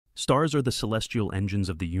Stars are the celestial engines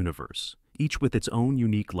of the universe, each with its own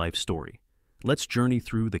unique life story. Let's journey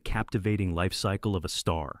through the captivating life cycle of a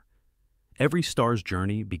star. Every star's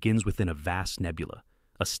journey begins within a vast nebula,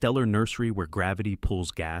 a stellar nursery where gravity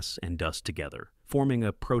pulls gas and dust together, forming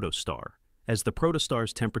a protostar. As the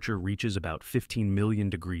protostar's temperature reaches about 15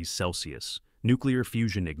 million degrees Celsius, nuclear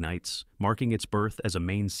fusion ignites, marking its birth as a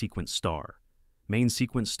main sequence star. Main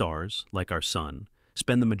sequence stars, like our Sun,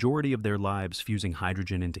 spend the majority of their lives fusing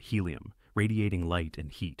hydrogen into helium, radiating light and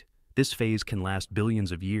heat. This phase can last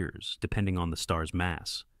billions of years, depending on the star's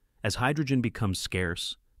mass. As hydrogen becomes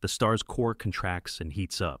scarce, the star's core contracts and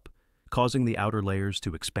heats up, causing the outer layers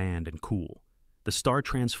to expand and cool. The star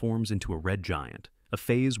transforms into a red giant, a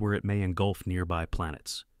phase where it may engulf nearby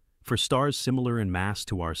planets. For stars similar in mass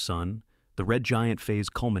to our Sun, the red giant phase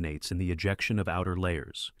culminates in the ejection of outer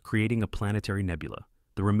layers, creating a planetary nebula.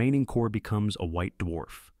 The remaining core becomes a white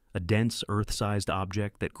dwarf, a dense Earth-sized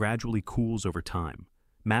object that gradually cools over time.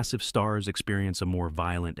 Massive stars experience a more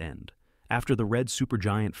violent end. After the red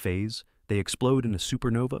supergiant phase, they explode in a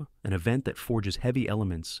supernova, an event that forges heavy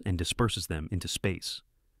elements and disperses them into space.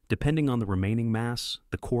 Depending on the remaining mass,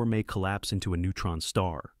 the core may collapse into a neutron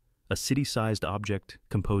star, a city-sized object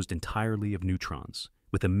composed entirely of neutrons,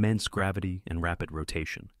 with immense gravity and rapid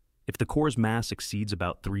rotation. If the core's mass exceeds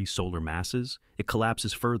about 3 solar masses, it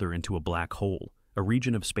collapses further into a black hole, a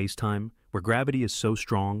region of spacetime where gravity is so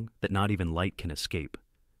strong that not even light can escape.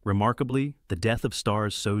 Remarkably, the death of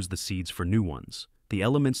stars sows the seeds for new ones. The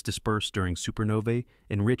elements dispersed during supernovae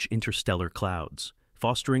enrich interstellar clouds,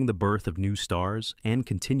 fostering the birth of new stars and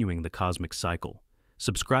continuing the cosmic cycle.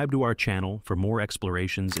 Subscribe to our channel for more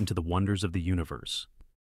explorations into the wonders of the universe.